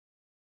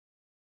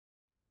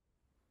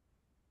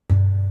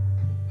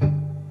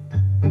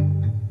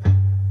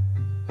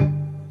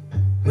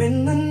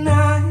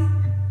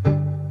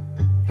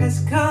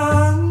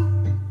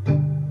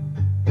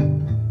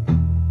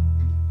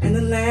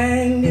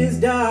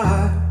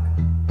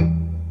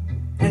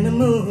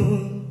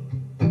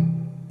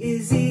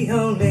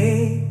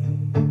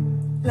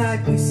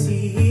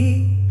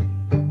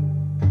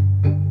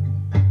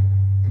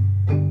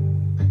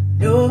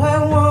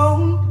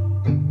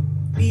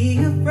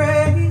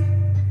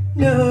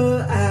No,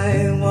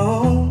 I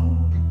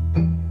won't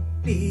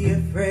be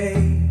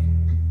afraid,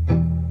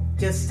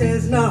 just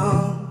as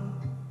long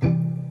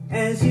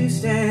as you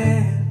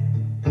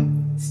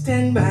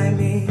stand by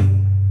me.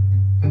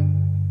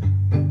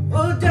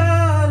 Oh,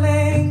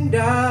 darling,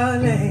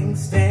 darling,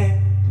 stand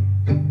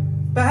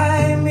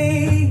by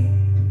me.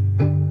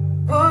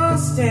 Oh,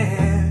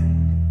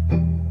 stand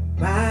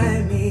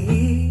by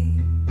me.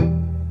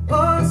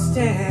 Oh,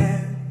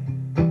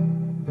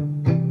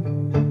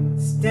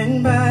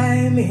 stand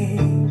by me.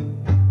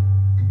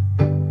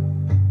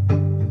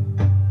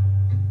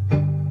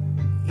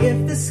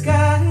 If the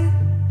sky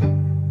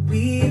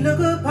we look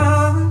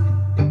upon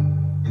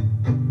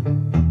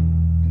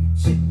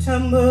should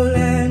tumble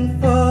and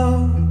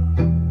fall,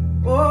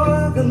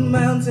 or the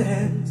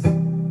mountains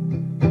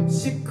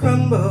should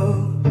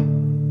crumble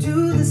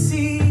to the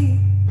sea,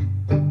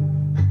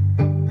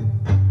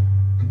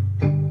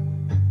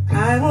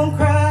 I won't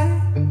cry,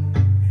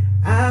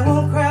 I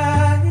won't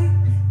cry,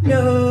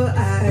 no,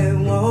 I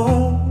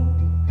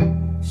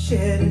won't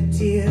shed a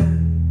tear,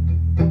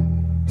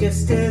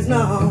 just as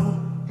long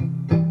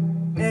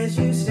as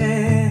you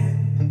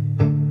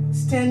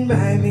stand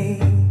by me.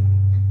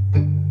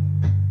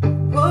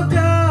 Oh,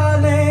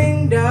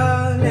 darling,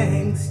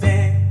 darling,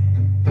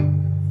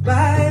 stand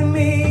by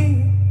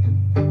me.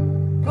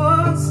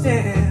 Oh,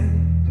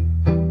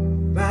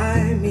 stand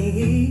by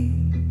me.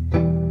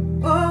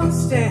 Oh,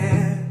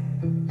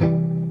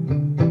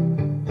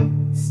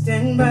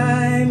 stand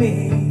by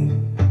me.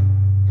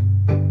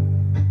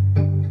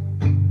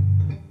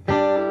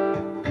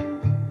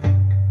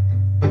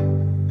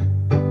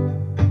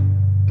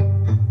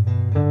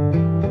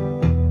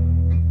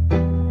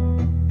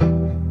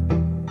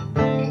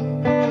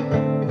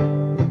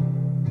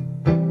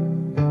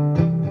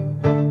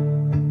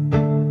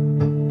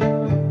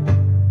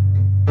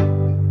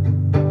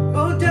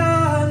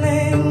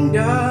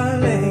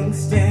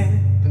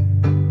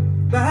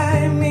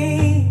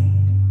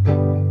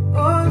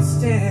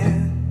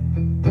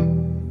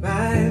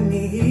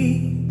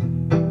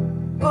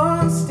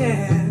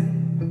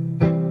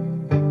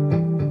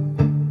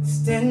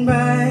 Stand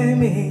by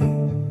me,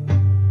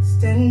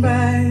 stand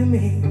by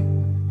me,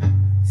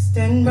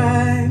 stand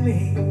by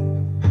me,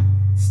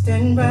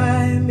 stand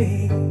by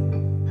me.